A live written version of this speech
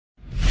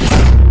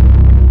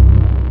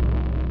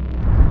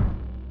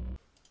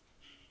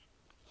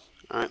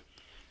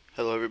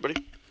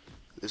everybody.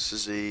 This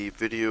is a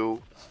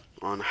video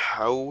on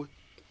how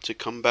to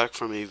come back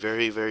from a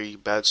very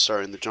bad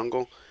start in the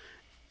jungle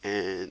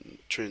and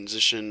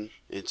transition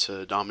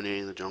into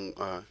dominating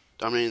the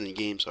dominating the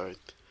game,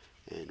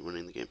 and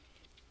winning the game.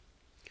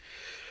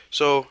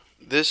 So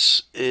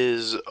this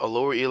is a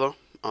lower elo.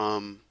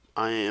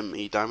 I am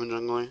a diamond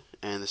jungler,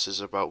 and this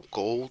is about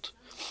gold.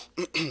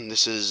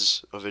 This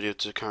is a video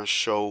to kind of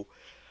show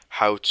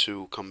how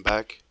to come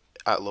back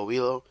at low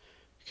elo,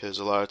 because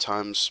a lot of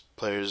times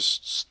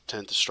players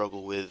tend to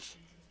struggle with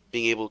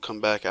being able to come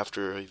back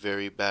after a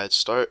very bad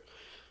start,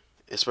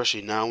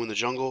 especially now in the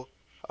jungle.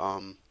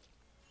 Um,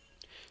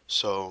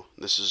 so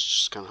this is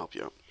just kind of help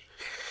you out.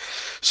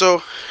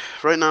 So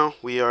right now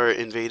we are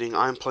invading.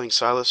 I'm playing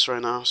Sylas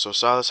right now. So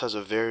Sylas has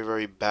a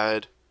very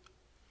bad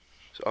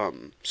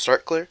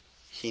start clear.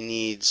 He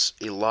needs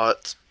a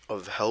lot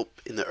of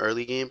help in the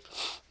early game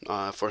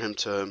for him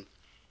to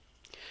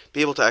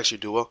be able to actually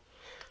do well.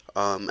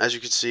 As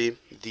you can see,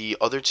 the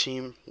other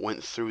team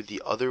went through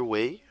the other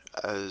way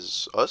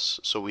as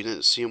us, so we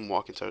didn't see him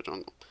walk into our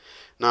jungle.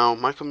 Now,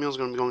 my Camille's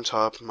going to be going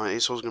top, my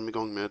Ace is going to be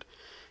going mid,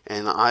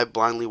 and I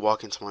blindly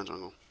walk into my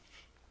jungle.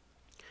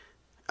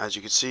 As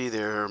you can see,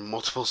 there are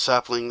multiple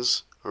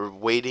saplings are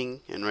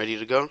waiting and ready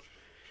to go.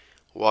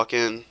 Walk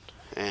in,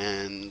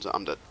 and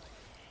I'm dead.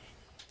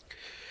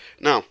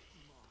 Now,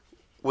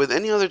 with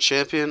any other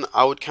champion,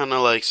 I would kind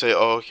of like say,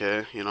 oh,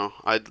 okay, you know,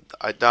 I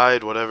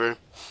died, whatever.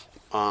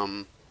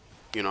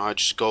 I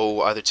just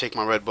go either take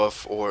my red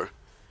buff or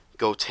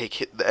go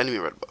hit the enemy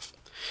red buff.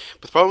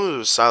 But the problem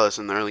with Sylas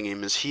in the early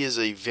game is he is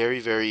a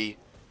very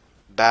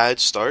bad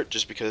start,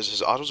 just because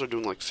his autos are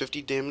doing like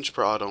 50 damage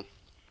per auto,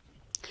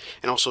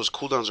 and also his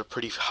cooldowns are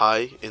pretty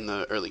high in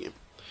the early game.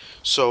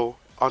 So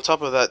on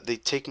top of that, they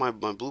take my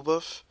blue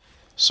buff,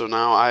 so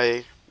now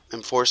I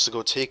am forced to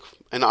go take,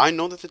 and I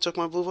know that they took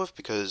my blue buff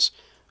because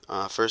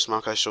first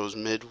Maokai shows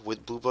mid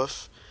with blue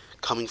buff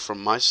coming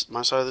from my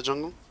side of the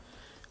jungle.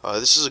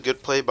 This is a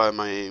good play by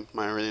my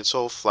Aurelion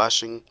Sol,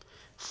 flashing,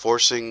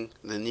 forcing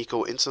the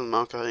Neeko into the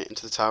Maokai,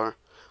 into the tower.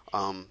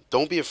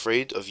 Don't be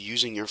afraid of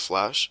using your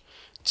flash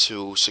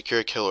to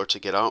secure a kill or to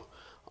get out.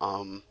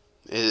 Blowing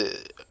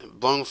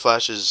a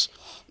flash is,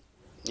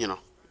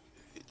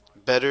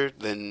 better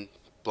than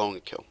blowing a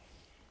kill.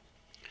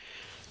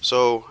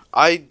 So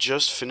I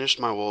just finished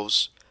my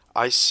wolves.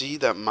 I see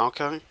that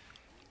Maokai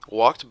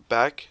walked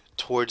back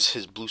towards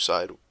his blue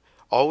side.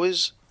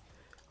 Always,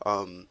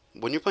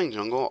 when you're playing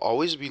jungle,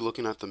 always be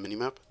looking at the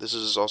minimap. This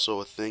is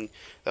also a thing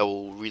that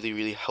will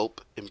really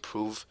help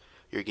improve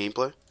your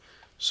gameplay.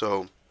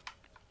 So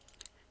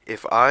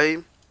if I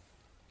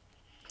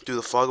do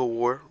the fog of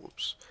war,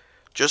 whoops,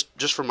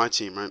 just for my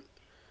team, right?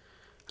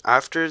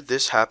 After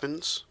this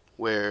happens,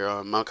 where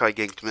Maokai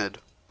ganked mid.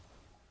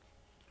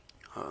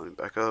 Let me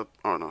back up.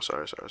 Oh no,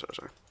 sorry.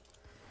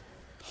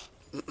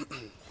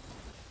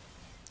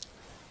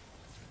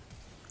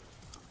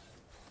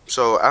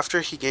 So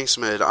after he ganks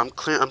mid,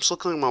 I'm still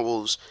clearing my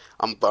wolves.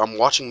 I'm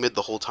watching mid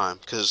the whole time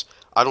because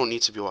I don't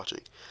need to be watching.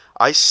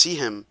 I see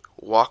him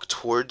walk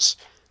towards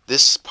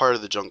this part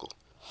of the jungle,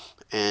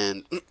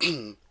 and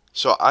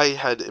so I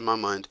had in my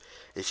mind,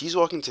 if he's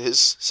walking to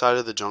his side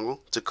of the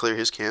jungle to clear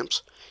his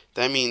camps,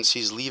 that means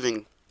he's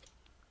leaving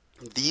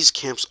these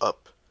camps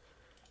up.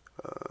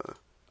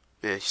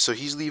 Yeah, so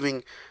he's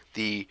leaving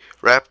the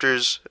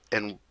Raptors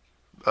and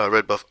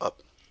red buff up.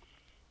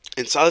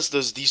 And Sylas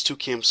does these two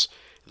camps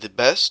the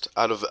best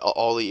out of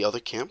all the other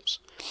camps,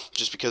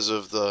 just because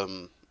of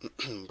the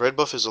red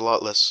buff is a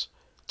lot less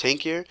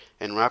tankier,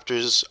 and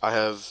Raptors, I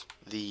have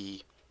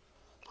the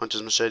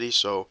Hunter's Machete,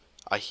 so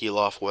I heal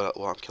off while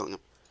I'm killing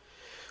him.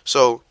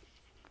 So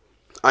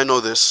I know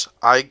this.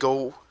 I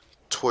go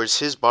towards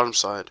his bottom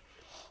side.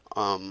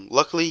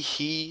 Luckily,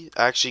 he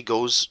actually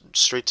goes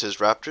straight to his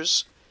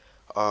Raptors,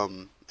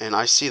 and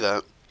I see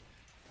that.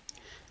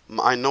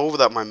 I know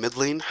that my mid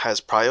lane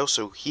has Prio,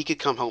 so he could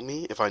come help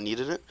me if I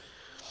needed it.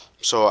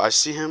 So I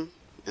see him,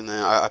 and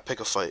then I pick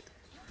a fight.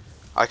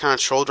 I kind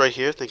of trolled right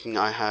here, thinking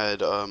I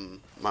had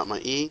my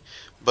E,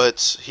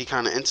 but he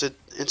kind of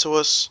into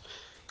us,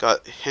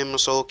 got him a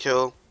solo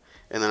kill,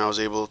 and then I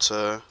was able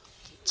to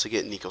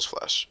get Neeko's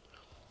flash.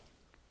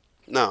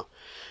 Now,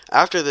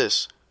 after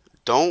this,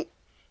 don't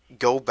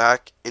go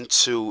back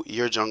into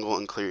your jungle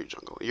and clear your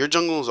jungle. Your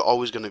jungle is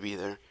always going to be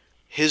there.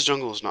 His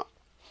jungle is not.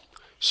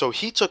 So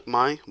he took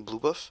my blue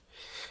buff,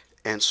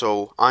 and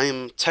so I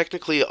am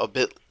technically a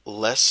bit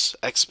less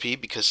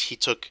XP because he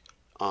took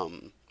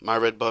my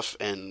red buff,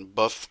 and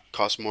buff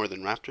costs more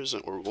than Raptors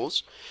or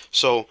Wolves.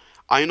 So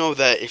I know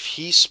that if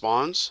he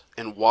spawns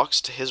and walks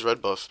to his red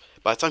buff,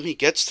 by the time he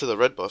gets to the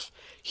red buff,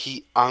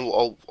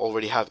 I'll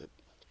already have it.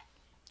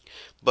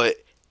 But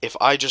if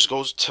I just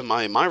goes to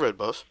my red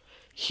buff,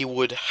 he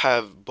would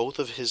have both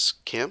of his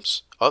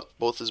camps up,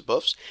 both his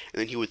buffs, and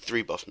then he would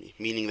 3-buff me,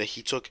 meaning that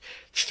he took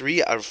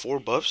 3 out of 4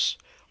 buffs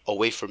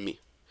away from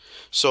me.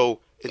 So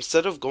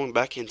instead of going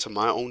back into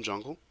my own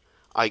jungle,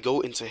 I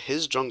go into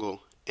his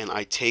jungle and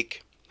I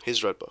take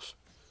his red buff,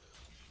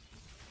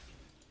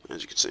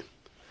 as you can see.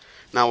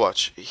 Now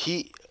watch,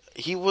 he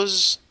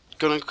was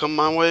gonna come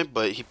my way,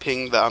 but he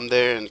pinged that I'm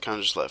there and kind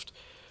of just left.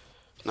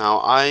 Now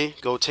I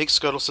go take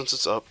Scuttle since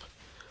it's up.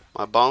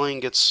 My bot lane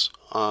gets,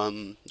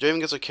 Draven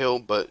gets a kill,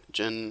 but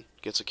Jhin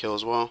gets a kill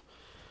as well.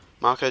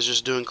 Maokai's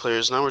just doing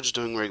clears. Now we're just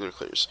doing regular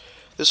clears.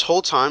 This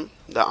whole time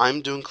that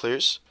I'm doing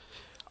clears,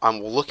 I'm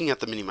looking at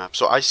the minimap.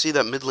 So I see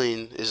that mid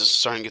lane is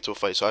starting to get to a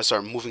fight, so I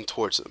start moving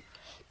towards them.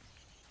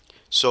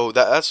 So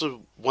that's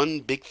one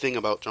big thing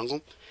about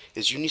jungle,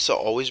 is you need to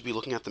always be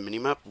looking at the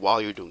minimap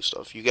while you're doing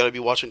stuff. You gotta be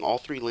watching all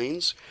 3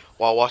 lanes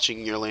while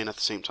watching your lane at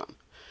the same time.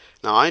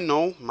 Now I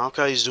know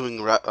Maokai is doing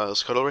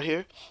Scuttle right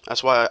here.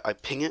 That's why I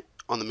ping it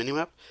on the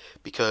minimap,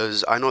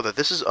 because I know that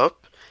this is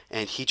up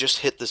and he just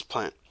hit this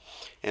plant.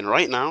 And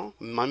right now,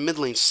 my mid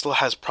lane still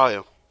has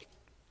prio.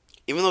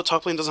 Even though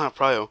top lane doesn't have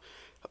prio,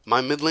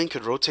 my mid lane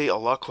could rotate a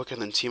lot quicker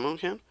than Teemo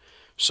can.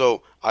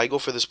 So I go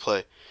for this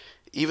play.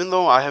 Even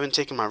though I haven't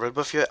taken my red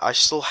buff yet, I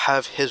still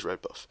have his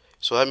red buff.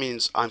 So that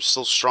means I'm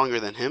still stronger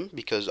than him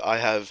because I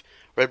have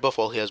red buff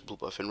while he has blue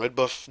buff. And red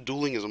buff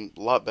dueling is a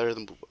lot better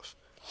than blue buff.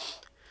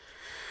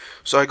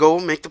 So I go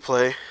make the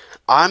play.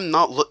 I'm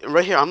not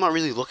right here. I'm not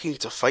really looking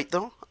to fight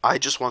though. I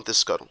just want this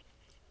Scuttle.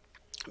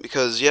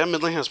 Because yeah,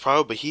 mid lane has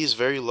prio, but he's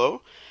very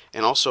low.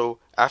 And also,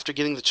 after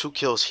getting the 2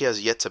 kills, he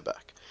has yet to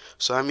back.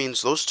 So that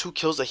means those 2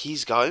 kills that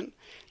he's gotten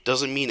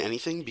doesn't mean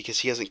anything because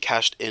he hasn't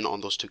cashed in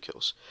on those 2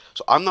 kills.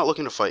 So I'm not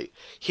looking to fight.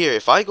 Here,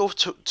 if I go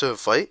to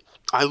fight,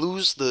 I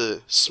lose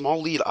the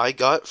small lead I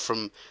got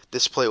from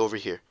this play over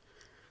here.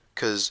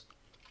 Because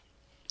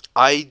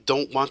I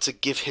don't want to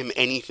give him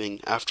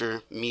anything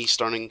after me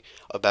starting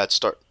a bad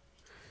start.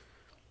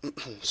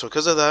 So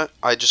because of that,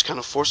 I just kind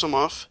of force him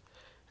off.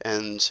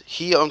 And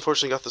he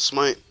unfortunately got the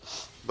smite,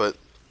 but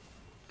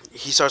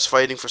he starts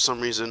fighting for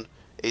some reason.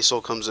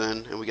 Asol comes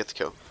in and we get the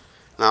kill.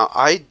 Now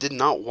I did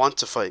not want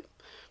to fight,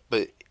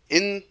 but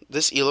in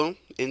this elo,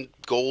 in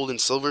gold and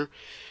silver,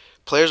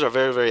 players are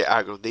very, very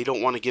aggro. They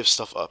don't want to give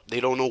stuff up. They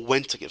don't know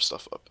when to give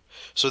stuff up.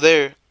 So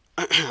there,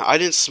 I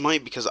didn't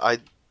smite because I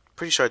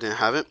pretty sure I didn't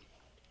have it.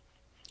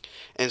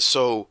 And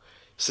so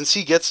since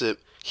he gets it,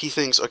 he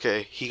thinks,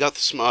 okay, he got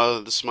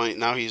the smite,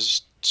 now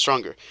he's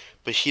stronger.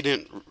 But he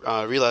didn't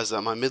realize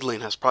that my mid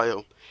lane has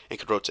prio and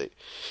could rotate.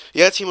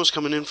 Yeah, Teemo's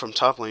coming in from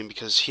top lane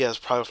because he has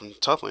prio from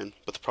top lane.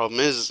 But the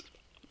problem is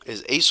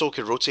Asol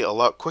could rotate a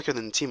lot quicker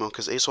than Teemo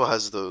because Asol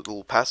has the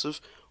little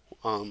passive,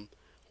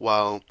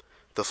 while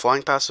the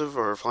flying passive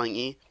or flying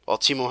E, while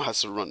Teemo has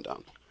to run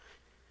down.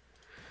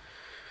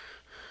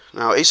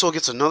 Now Asol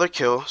gets another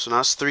kill, so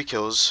now it's 3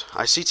 kills.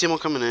 I see Teemo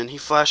coming in, he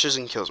flashes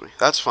and kills me.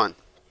 That's fine.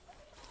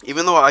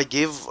 Even though I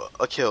gave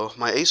a kill,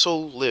 my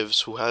Asol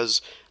lives, who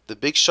has the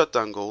big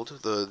shutdown gold,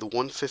 the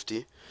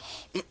 150,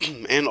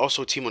 and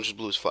also Teemo just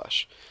blew his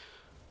flash.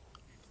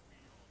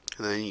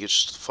 And then you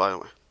just fly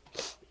away.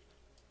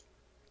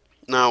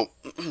 Now,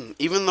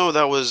 even though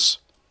that was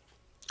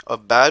a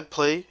bad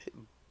play,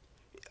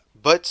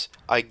 but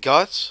I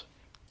got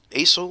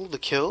Asol the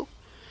kill,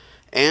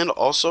 and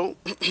also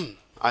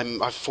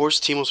I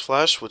forced Teemo's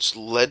flash, which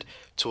led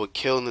to a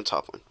kill in the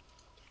top lane.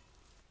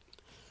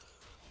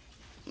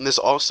 And this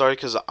all started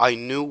because I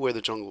knew where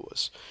the jungle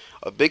was.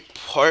 A big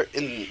part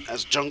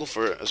as jungle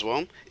for as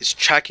well is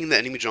tracking the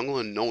enemy jungle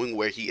and knowing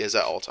where he is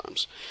at all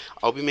times.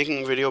 I'll be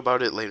making a video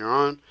about it later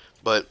on,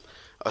 but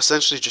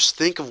essentially just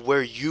think of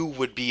where you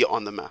would be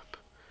on the map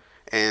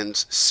and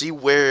see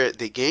where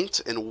they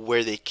ganked and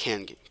where they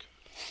can gank.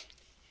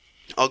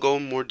 I'll go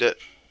more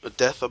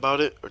depth about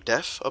it,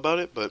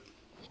 but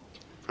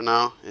for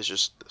now it's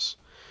just this.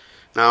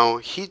 Now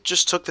he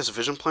just took this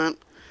vision plant,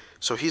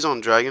 so he's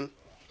on dragon.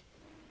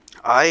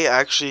 I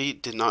actually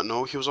did not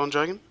know he was on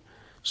dragon.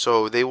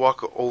 So they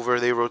walk over,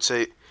 they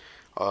rotate.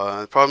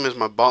 The problem is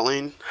my bot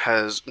lane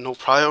has no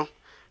prio.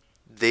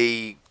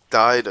 They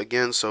died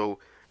again, so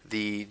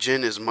the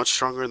Jhin is much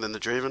stronger than the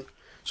Draven.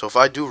 So if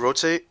I do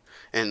rotate,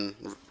 and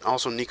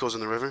also Nico's in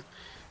the river,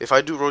 if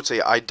I do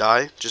rotate, I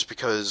die just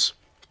because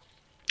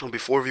it'll be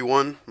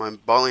 4v1. My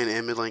bot lane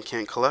and mid lane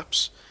can't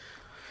collapse.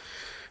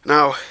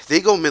 Now they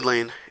go mid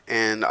lane,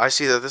 and I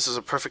see that this is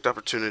a perfect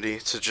opportunity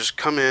to just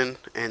come in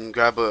and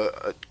grab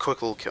a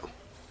quick little kill.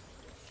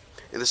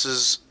 And this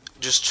is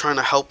just trying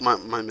to help my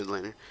mid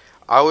laner.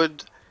 I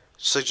would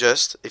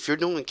suggest, if you're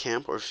doing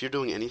camp or if you're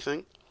doing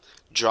anything,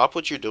 drop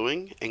what you're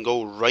doing and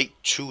go right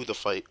to the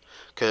fight.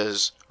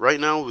 Because right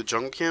now with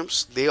jungle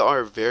camps, they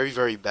are very,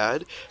 very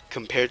bad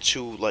compared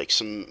to like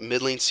some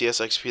mid lane CS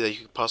XP that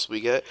you could possibly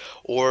get,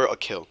 or a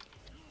kill.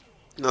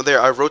 Now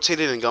there, I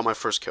rotated and got my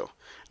first kill.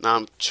 Now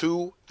I'm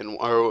 1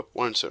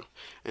 and 2.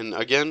 And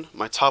again,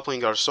 my top lane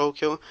got a solo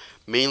kill,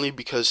 mainly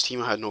because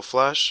Teemo had no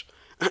flash,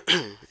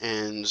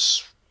 and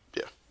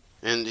yeah,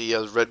 and he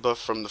has red buff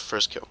from the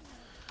first kill.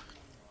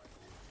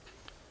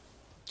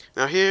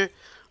 Now here,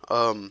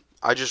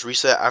 I just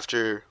reset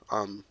after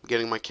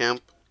getting my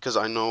camp, because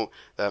I know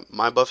that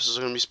my buff is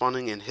going to be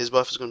spawning and his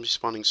buff is going to be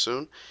spawning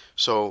soon.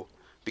 So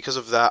because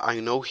of that, I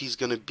know he's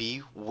going to be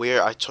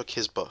where I took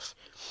his buff.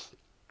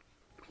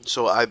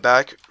 So I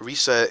back,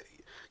 reset,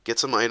 get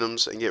some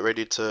items, and get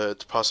ready to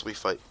possibly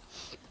fight.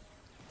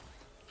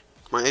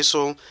 My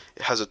Asol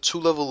has a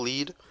 2-level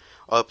lead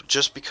up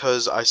just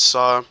because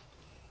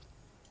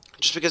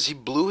he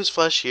blew his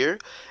flash here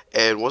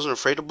and wasn't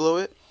afraid to blow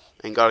it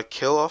and got a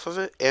kill off of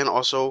it, and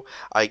also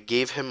I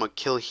gave him a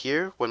kill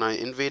here when I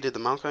invaded the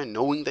Maokai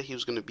knowing that he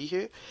was going to be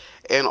here,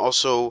 and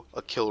also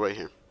a kill right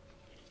here.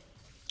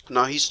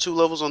 Now he's 2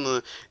 levels on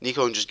the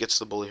Neeko and just gets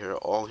the bully here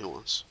all he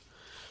wants.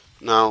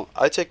 Now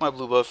I take my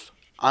blue buff.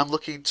 I'm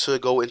looking to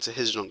go into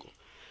his jungle.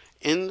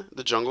 In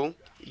the jungle,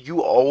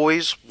 you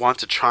always want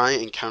to try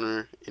and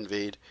counter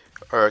invade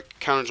or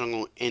counter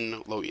jungle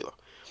in low elo.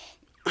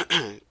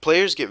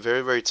 Players get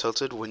very, very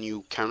tilted when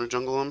you counter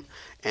jungle them,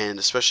 and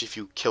especially if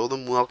you kill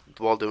them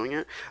while doing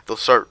it, they'll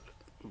start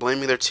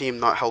blaming their team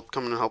not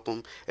coming to help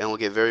them, and will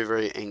get very,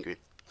 very angry.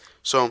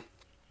 So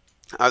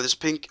I have this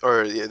pink,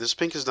 this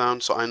pink is down,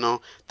 so I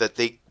know that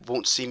they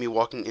won't see me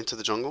walking into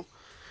the jungle.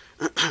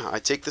 I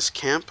take this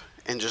camp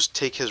and just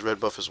take his red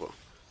buff as well.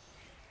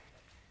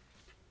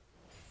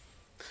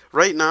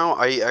 Right now,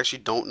 I actually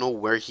don't know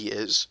where he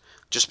is,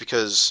 just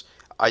because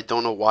I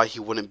don't know why he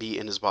wouldn't be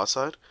in his bot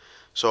side.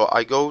 So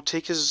I go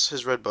take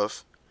his red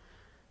buff,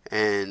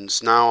 and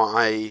now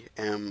I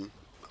am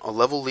a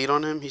level lead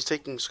on him. He's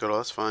taking Scuttle,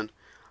 that's fine.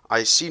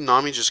 I see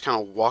Nami just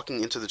kind of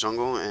walking into the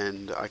jungle,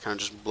 and I kind of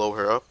just blow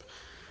her up.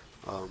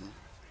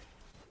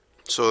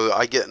 So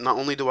I get, not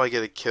only do I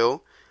get a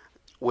kill,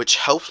 which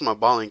helps my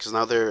bot lane, because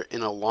now they're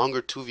in a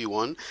longer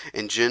 2v1,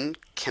 and Jhin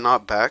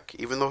cannot back,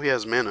 even though he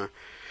has mana.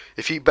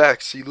 If he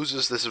backs, he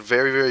loses this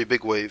very, very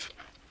big wave.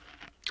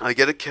 I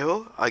get a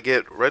kill, I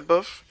get red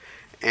buff,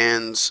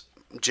 and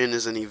Jhin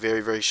is in a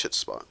very, very shit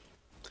spot.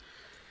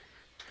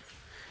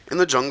 In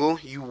the jungle,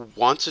 you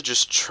want to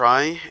just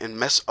try and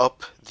mess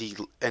up the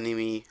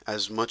enemy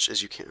as much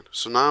as you can.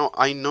 So now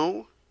I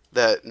know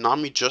that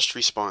Nami just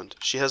respawned.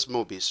 She has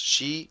Mobius.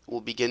 She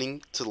will be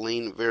getting to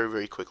lane very,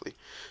 very quickly.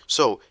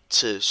 So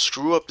to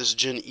screw up this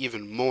Jhin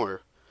even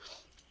more,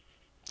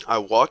 I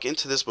walk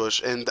into this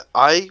bush, and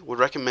I would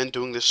recommend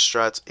doing this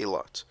strat a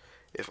lot.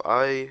 If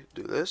I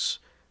do this,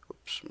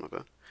 oops, my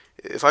bad.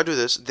 If I do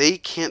this, they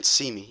can't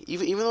see me.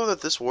 Even though that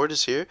this ward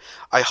is here,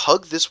 I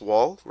hug this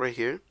wall right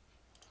here.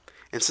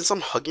 And since I'm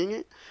hugging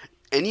it,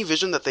 any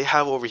vision that they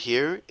have over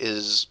here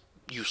is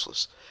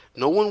useless.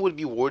 No one would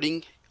be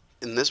warding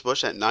in this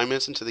bush at 9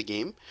 minutes into the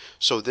game.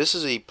 So this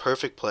is a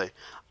perfect play.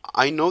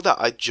 I know that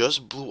I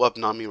just blew up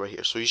Nami right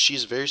here. So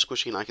she's very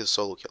squishy and I can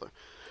solo kill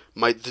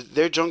her.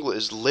 Their jungle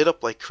is lit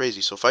up like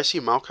crazy. So if I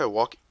see Maokai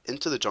walk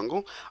into the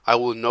jungle, I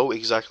will know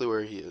exactly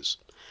where he is.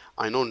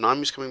 I know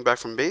Nami's coming back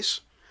from base.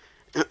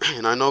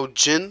 And I know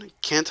Jhin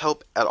can't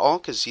help at all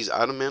because he's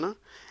out of mana,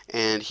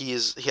 and he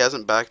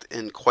hasn't backed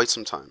in quite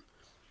some time.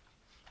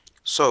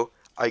 So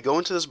I go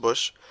into this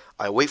bush,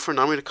 I wait for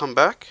Nami to come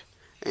back,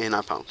 and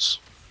I pounce.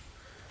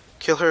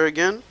 Kill her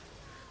again,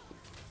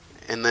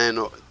 and then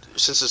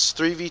since it's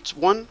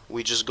 3v1,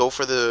 we just go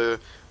for the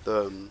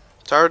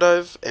tower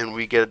dive, and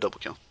we get a double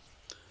kill.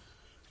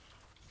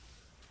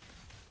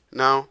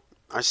 Now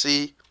I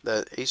see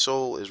that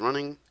Asol is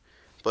running,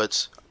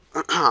 but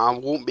I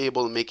won't be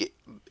able to make it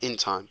in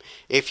time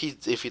if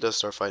he does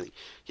start fighting.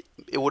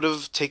 It would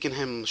have taken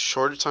him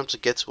shorter time to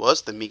get to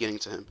us than me getting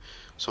to him.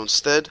 So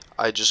instead,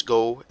 I just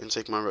go and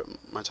take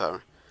my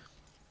tower.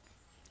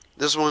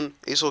 This one,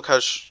 Asol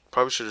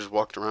probably should have just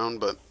walked around,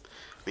 but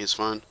I mean it's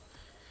fine.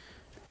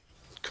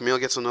 Camille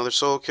gets another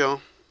solo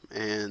kill,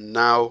 and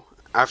now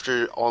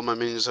after all my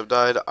minions have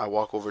died, I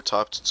walk over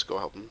top to go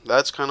help him.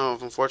 That's kind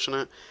of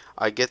unfortunate.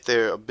 I get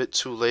there a bit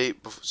too late,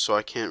 so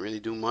I can't really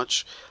do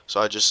much.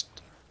 So I just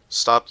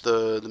stop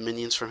the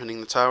minions from hitting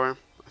the tower,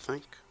 I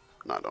think.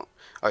 No, I don't.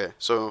 Okay,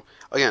 so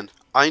again,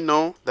 I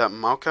know that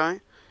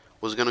Maokai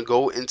was gonna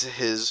go into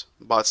his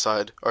bot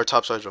side or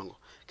top side jungle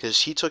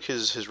because he took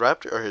his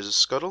raptor or his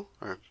scuttle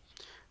or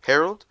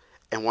herald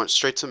and went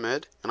straight to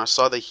mid, and I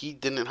saw that he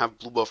didn't have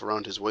blue buff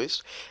around his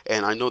waist,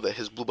 and I know that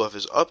his blue buff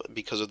is up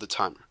because of the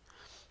timer.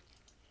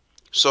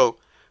 So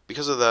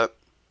because of that,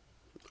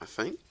 I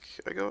think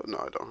I go. No,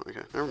 I don't.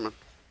 Okay, never mind.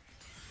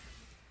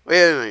 Oh,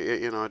 yeah,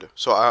 you know I do.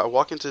 So I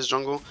walk into his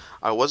jungle.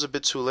 I was a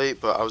bit too late,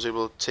 but I was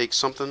able to take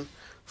something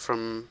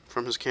from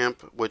his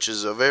camp, which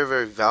is a very,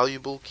 very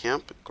valuable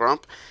camp.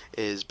 Gromp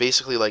is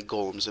basically like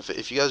golems.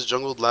 If you guys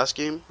jungled last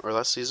game or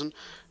last season,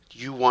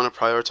 you want to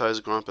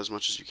prioritize Gromp as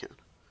much as you can.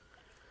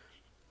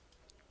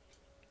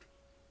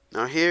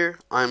 Now here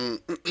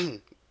I'm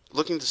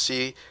looking to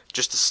see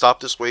just to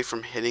stop this wave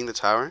from hitting the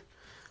tower.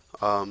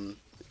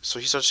 So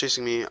he starts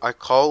chasing me. I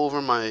call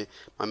over my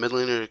mid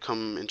laner to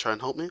come and try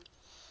and help me.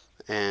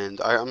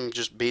 And I'm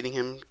just baiting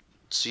him,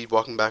 see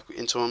walking back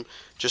into him,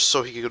 just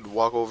so he could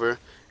walk over,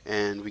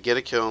 and we get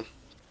a kill.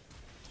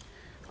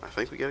 I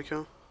think we get a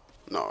kill.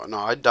 No,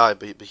 I die,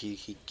 but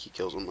he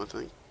kills him. I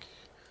think.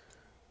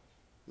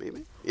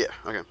 Maybe. Yeah.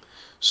 Okay.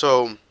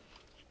 So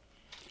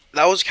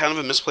that was kind of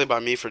a misplay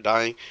by me for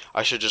dying.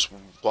 I should just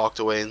walked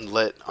away and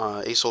let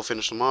Asol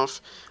finish him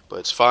off, but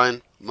it's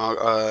fine.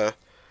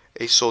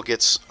 Asol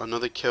gets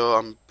another kill.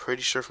 I'm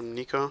pretty sure from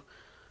Neeko.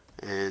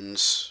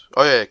 And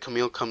oh yeah,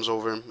 Camille comes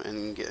over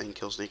and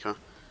kills Neeko.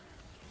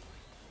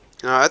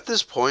 Now at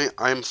this point,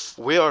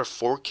 we are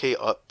 4K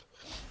up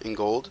in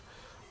gold.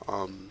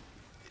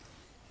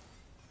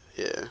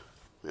 Yeah.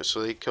 Yeah,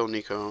 so they kill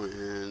Nico,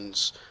 and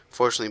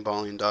fortunately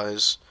Balian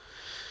dies.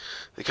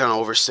 They kind of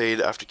overstayed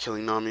after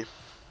killing Nami,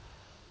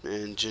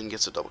 and Jin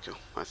gets a double kill,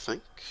 I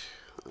think.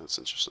 That's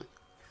interesting.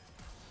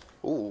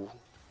 Ooh.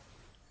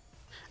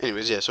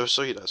 Anyways, yeah, so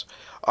he does.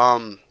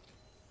 Um,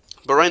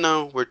 but right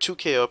now, we're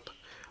 2k up,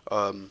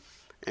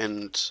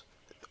 and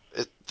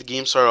the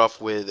game started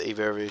off with a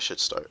very, very shit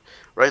start.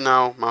 Right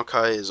now,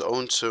 Maokai is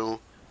 0-2.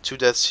 Two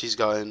deaths he's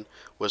gotten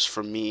was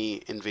from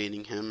me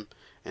invading him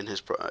and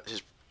his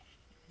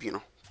you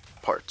know,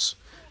 parts.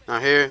 Now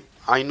here,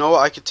 I know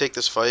I could take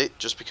this fight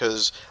just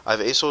because I have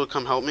Aso to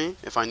come help me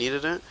if I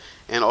needed it,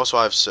 and also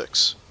I have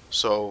 6.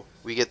 So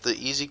we get the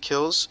easy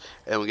kills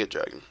and we get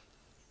Dragon.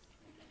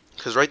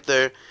 Because right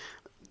there,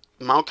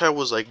 Maokai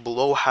was like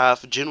below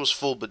half. Jin was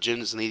full, but Jin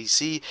is an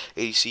ADC.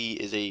 ADC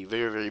is a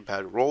very, very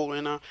bad role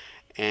right now.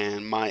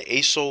 And my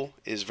Aso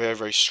is very,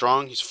 very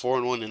strong. He's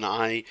 4-1, and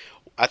I,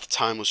 at the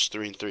time, was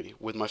 3-3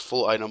 with my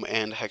full item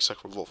and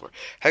Hextech Revolver.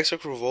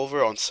 Hextech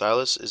Revolver on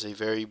Sylas is a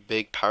very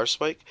big power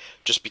spike,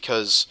 just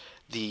because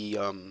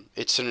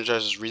it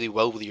synergizes really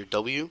well with your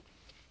W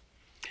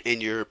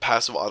in your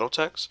passive auto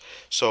attacks.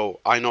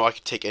 So I know I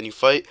can take any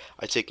fight.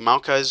 I take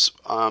Maokai's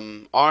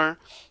R,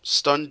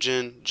 stun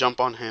Jin, jump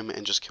on him,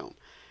 and just kill him.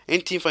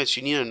 In team fights,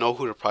 you need to know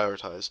who to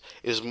prioritize.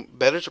 It is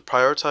better to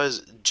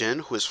prioritize Jin,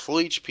 who is full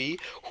HP,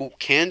 who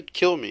can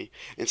kill me,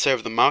 instead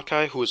of the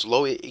Maokai, who is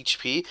low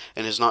HP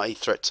and is not a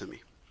threat to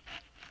me.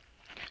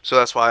 So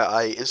that's why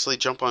I instantly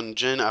jump on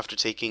Jin after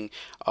taking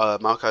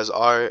Maokai's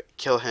R,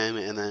 kill him,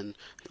 and then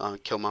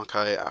kill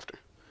Maokai after.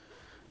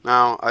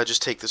 Now, I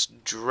just take this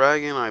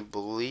dragon, I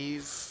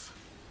believe.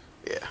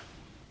 Yeah.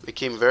 It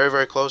came very,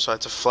 very close. I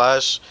had to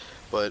flash,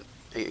 but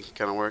it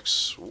kind of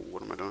works.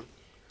 What am I doing?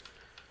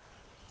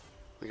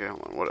 Okay,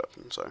 hold on. What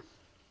happened? Sorry.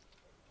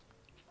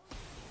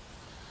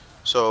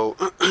 So,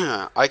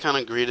 I kind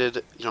of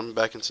greeted jumping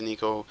back into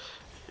Nico,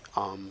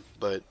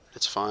 but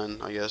it's fine,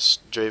 I guess.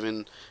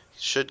 Draven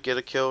should get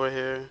a kill right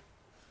here.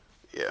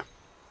 Yeah.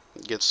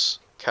 Gets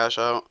cash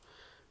out,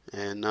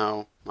 and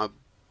now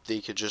they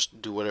could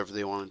just do whatever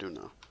they want to do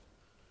now.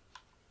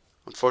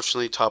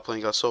 Unfortunately, top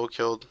lane got solo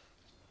killed.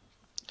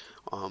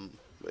 But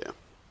yeah.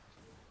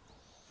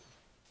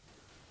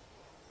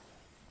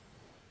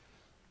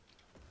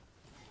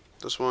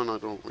 This one, I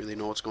don't really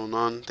know what's going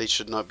on. They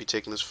should not be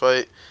taking this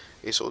fight.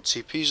 Ace ult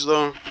TPs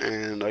though,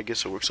 and I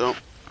guess it works out.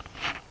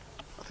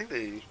 I think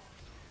they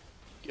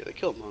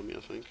killed Nami,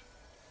 I think.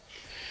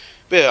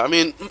 But yeah, I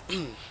mean,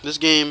 this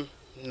game,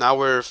 now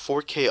we're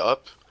 4k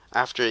up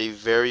after a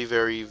very,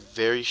 very,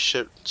 very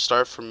shit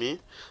start for me.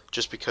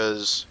 Just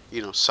because,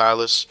 you know,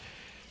 Sylas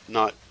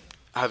not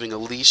having a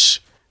leash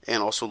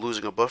and also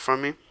losing a buff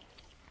from me.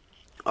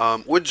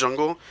 With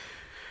jungle,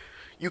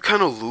 you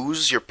kind of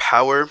lose your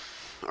power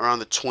around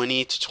the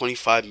 20 to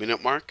 25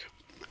 minute mark,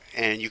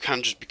 and you kind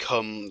of just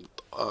become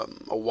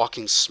a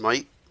walking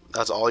smite.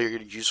 That's all you're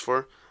going to use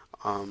for,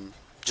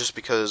 just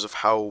because of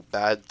how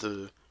bad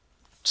the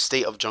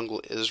state of jungle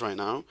is right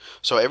now.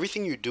 So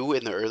everything you do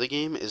in the early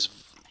game is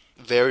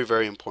very,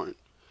 very important.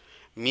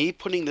 Me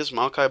putting this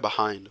Maokai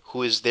behind,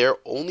 who is their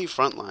only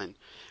frontline,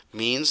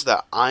 means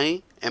that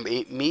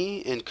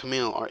me and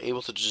Camille are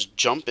able to just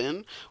jump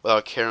in without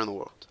a care in the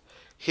world.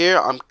 Here,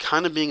 I'm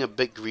kind of being a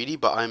bit greedy,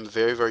 but I'm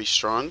very, very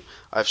strong.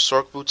 I have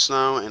Sork Boots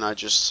now, and I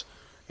just,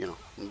 you know,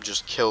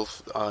 just kill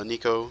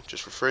Nico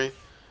just for free.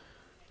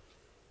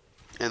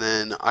 And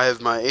then I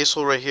have my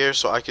Acel right here,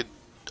 so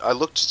I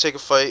looked to take a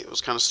fight. It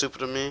was kind of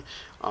stupid of me,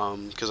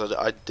 because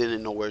I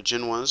didn't know where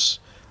Jin was.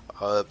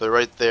 But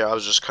right there, I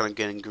was just kind of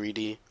getting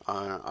greedy.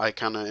 I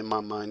kind of, in my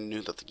mind,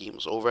 knew that the game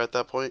was over at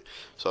that point,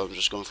 so I'm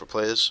just going for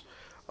plays.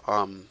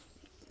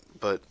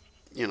 But,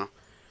 you know,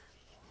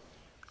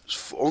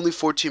 only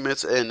 14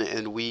 minutes in,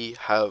 and we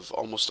have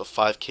almost a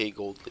 5k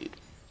gold lead.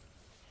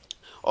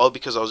 All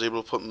because I was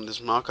able to put this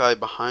Maokai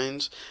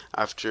behind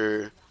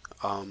after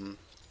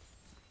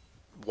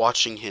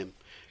watching him.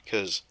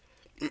 Because,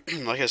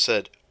 like I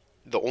said,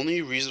 the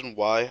only reason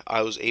why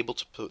I was able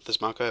to put this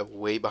Maokai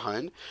way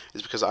behind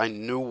is because I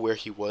knew where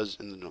he was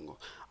in the jungle.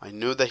 I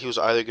knew that he was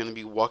either going to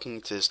be walking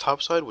to his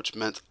top side, which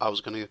meant I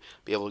was going to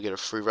be able to get a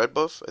free red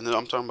buff, and then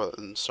I'm talking about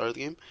in the start of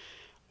the game,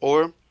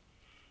 or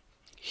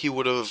he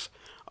would have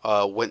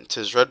went to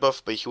his red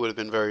buff, but he would have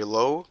been very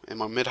low, and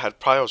my mid had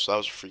prio, so that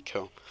was a free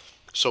kill.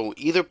 So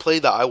either play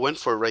that I went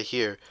for right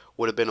here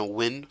would have been a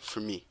win for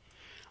me.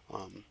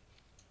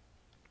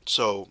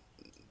 So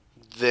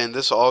then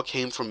this all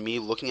came from me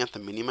looking at the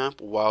minimap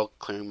while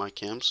clearing my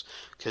camps,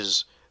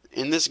 because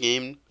in this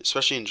game,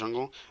 especially in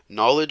jungle,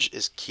 knowledge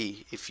is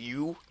key. If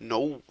you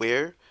know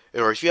where,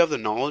 or if you have the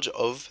knowledge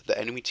of the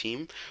enemy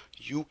team,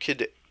 you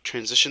could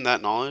transition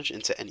that knowledge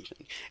into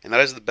anything, and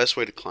that is the best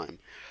way to climb.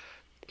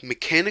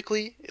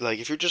 Mechanically, like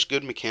if you're just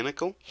good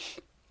mechanical,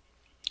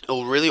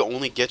 it'll really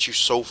only get you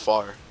so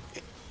far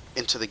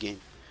into the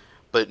game.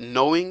 But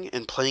knowing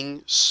and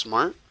playing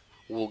smart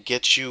will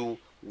get you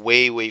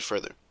way, way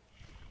further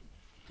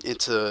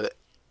into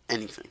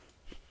anything.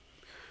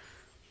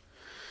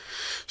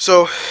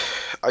 So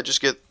I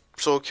just get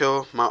solo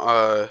kill.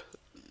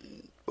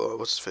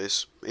 what's his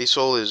face?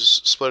 Asol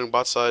is splitting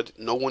bot side.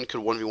 No one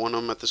could 1v1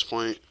 him at this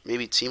point.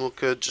 Maybe Teemo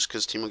could, just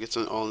because Teemo gets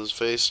all in his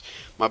face.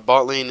 My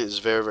bot lane is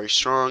very, very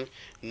strong.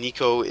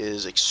 Neeko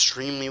is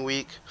extremely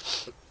weak.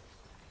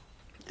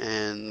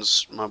 And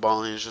my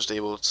bot lane is just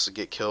able to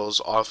get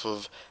kills off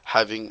of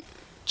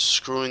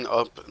screwing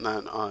up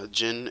that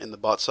Jhin in the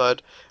bot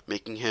side,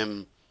 making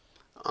him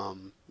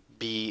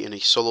be in a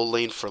solo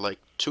lane for like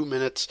 2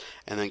 minutes,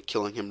 and then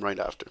killing him right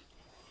after.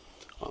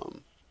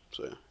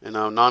 So yeah. And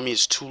now Nami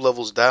is 2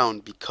 levels down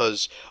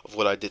because of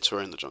what I did to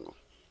her in the jungle.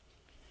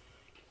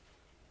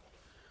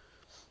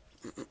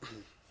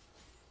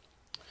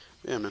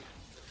 Yeah, man.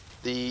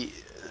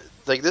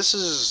 This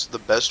is the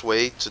best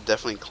way to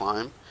definitely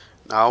climb.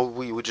 Now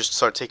we would just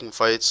start taking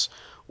fights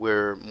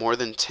where more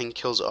than 10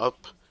 kills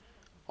up,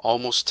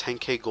 almost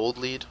 10k gold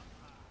lead,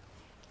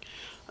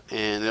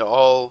 and it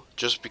all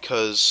just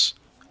because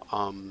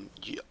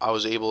I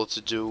was able to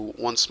do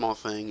one small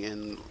thing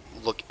and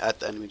look at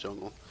the enemy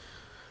jungle.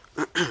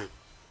 And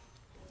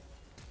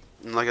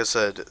like I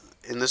said,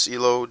 in this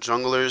elo,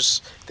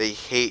 junglers, they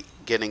hate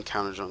getting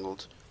counter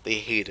jungled. They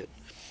hate it.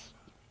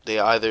 They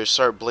either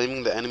start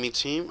blaming the enemy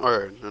team,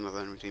 or no, not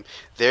the enemy team,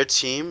 their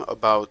team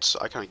about.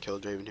 I kind of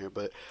killed Draven here,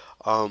 but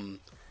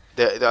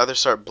they either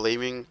start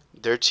blaming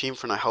their team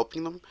for not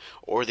helping them,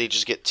 or they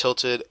just get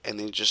tilted and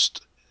they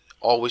just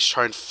always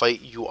try and fight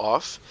you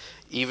off,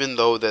 even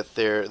though that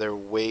they're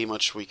way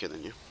much weaker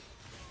than you.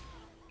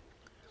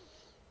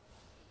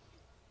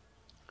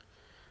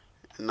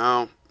 And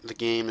now the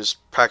game is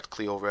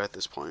practically over at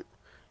this point.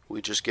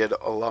 We just get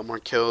a lot more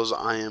kills.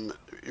 I am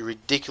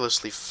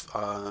ridiculously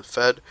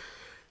fed.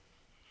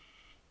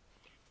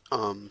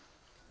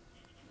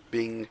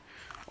 Being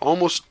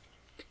almost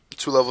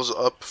 2 levels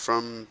up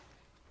from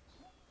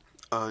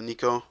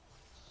Neeko.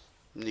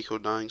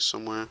 Neeko dying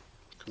somewhere.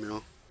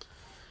 Camille.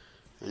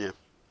 And yeah.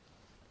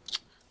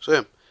 So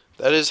yeah,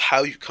 that is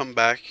how you come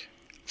back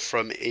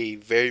from a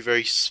very,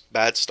 very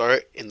bad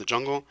start in the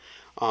jungle.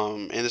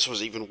 And this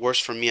was even worse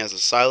for me as a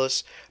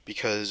Sylas,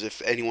 because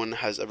if anyone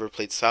has ever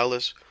played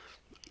Sylas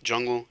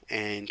jungle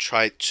and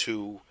tried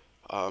to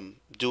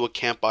do a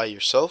camp by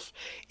yourself,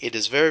 it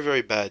is very,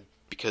 very bad,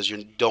 because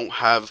you don't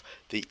have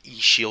the E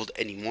shield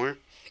anymore.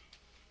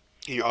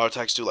 And your auto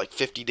attacks do like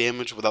 50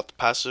 damage without the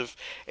passive,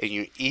 and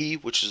your E,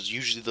 which is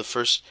usually the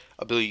first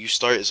ability you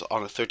start, is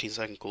on a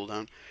 13-second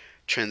cooldown.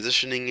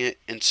 Transitioning it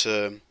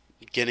into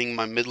getting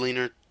my mid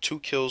laner 2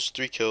 kills,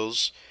 3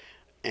 kills,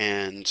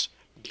 and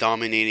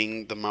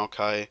dominating the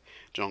Maokai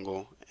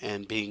jungle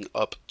and being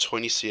up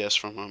 20 CS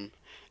from him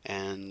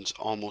and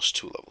almost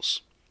 2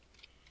 levels,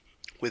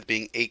 with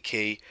being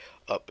 8k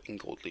up in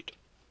gold lead.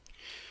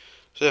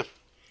 So yeah,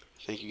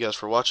 thank you guys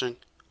for watching.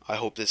 I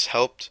hope this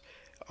helped.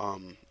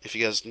 If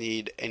you guys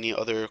need any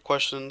other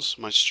questions,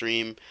 my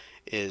stream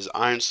is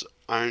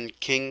Iron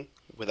King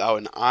without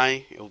an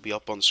I. It will be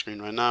up on the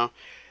screen right now.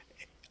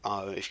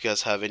 If you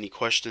guys have any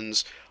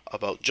questions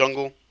about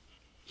jungle,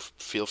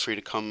 feel free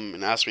to come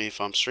and ask me if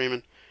I'm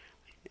streaming.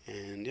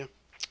 And yeah,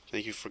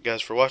 thank you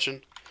guys for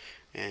watching,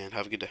 and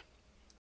have a good day.